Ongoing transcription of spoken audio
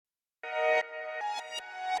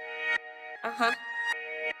Uh-huh.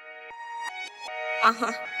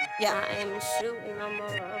 Yeah, I ain't shooting no more.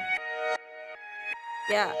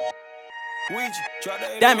 Yeah.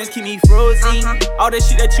 Wegi, diamonds keep me frozen. All that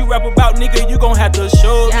shit that you rap about, nigga, you gon' have to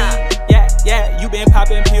show me. Yeah, you been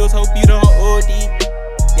popping pills, hope you don't OD.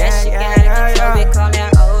 That shit got out of control, we call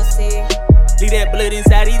that OC. Leave that blood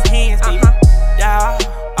inside these hands, baby. Yeah,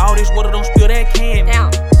 all this water don't spill that can.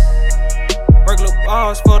 Down. Burglar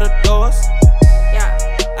bars for the doors. Yeah.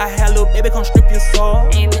 I had little baby come strip your soul.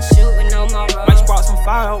 Ain't been shooting no more roads. Might spark some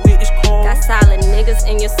fire with this core. Got solid niggas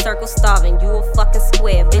in your circle starving. You a fucking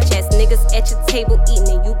square. Bitch ass niggas at your table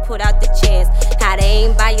eating and you put out the chairs. How they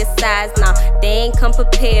ain't by your size, nah. They ain't come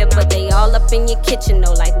prepared, but they all up in your kitchen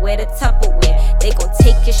though, like where the Tupperware. They gon'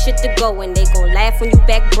 take your shit to go and they gon' laugh when you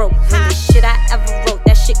back broke. When the shit I ever wrote,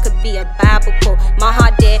 that shit could be a Bible quote. My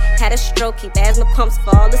heart dead, had a stroke, keep asthma pumps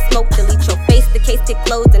for all the smoke. Delete your face, the case get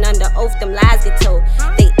closed, and under oath them lies get told.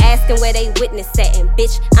 They asking where they witness at, and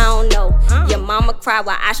bitch, I don't know. Your mama cried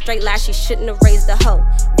while I straight lie, she shouldn't have raised a hoe.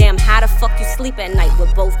 Damn, how the fuck you sleep at night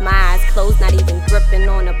with both my eyes closed, not even gripping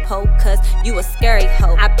on a pole, cause you a scary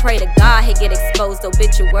hoe. I pray to God he get exposed,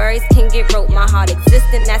 obituaries can get wrote. My heart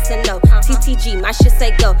existent, that's a no. TTG, my shit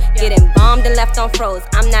say go. Getting bombed and left on froze.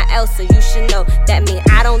 I'm not Elsa, you should know. That mean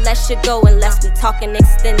I don't let shit go unless we talking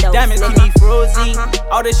extendo. Diamonds keep me frozen.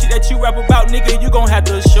 All that shit that you rap about, nigga, you gon' have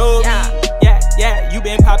to show me. Yeah, you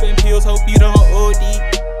been popping pills, hope you don't OD.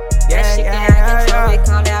 That shit got out of control, we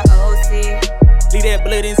call that OC. Leave that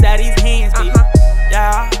blood inside these hands, baby.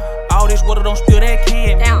 Yeah, all this water don't spill that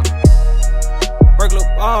can. Down. Burglar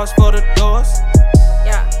bars for the doors.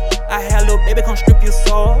 Yeah. I had little baby come strip your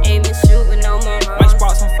soul. Ain't been shooting no more roads. Might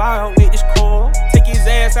spark some fire with this core. Take his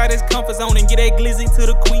ass out his comfort zone and get that glizzy to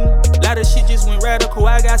the queen. Lot of shit just went radical.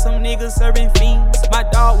 I got some niggas serving fiends. My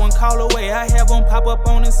dog one call away, I have him pop up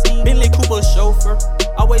on the scene. Bentley Cooper chauffeur,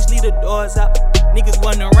 always leave the doors up. Niggas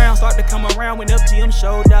wasn't around, start to come around when FGM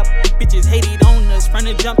showed up. Bitches hated on us, from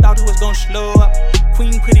the jump thought it was gon' slow up.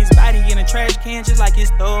 Queen put his body in a trash can just like his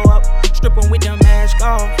throw up. Strip him with them mask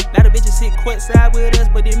off. Lot of bitches sit courtside with us,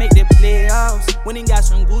 but they make the playoffs. When they got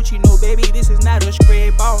some Gucci, no baby, this is not a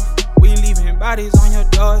scrape off. We leaving bodies on your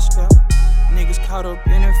doorstep. Niggas caught up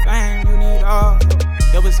in the fame, you need all help.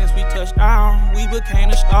 Ever since we touched down, we became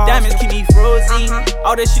a star. Diamonds keep me frozen.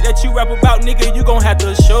 All that shit that you rap about, nigga, you gon' have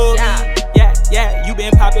to show me. Yeah, you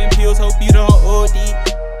been popping pills, hope you don't OD.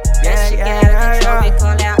 That shit got out of control, we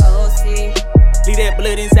call that OC. Leave that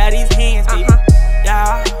blood inside these hands, baby.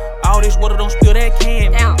 Yeah, all this water don't spill that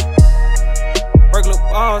can. Down. Burglar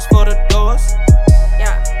bars for the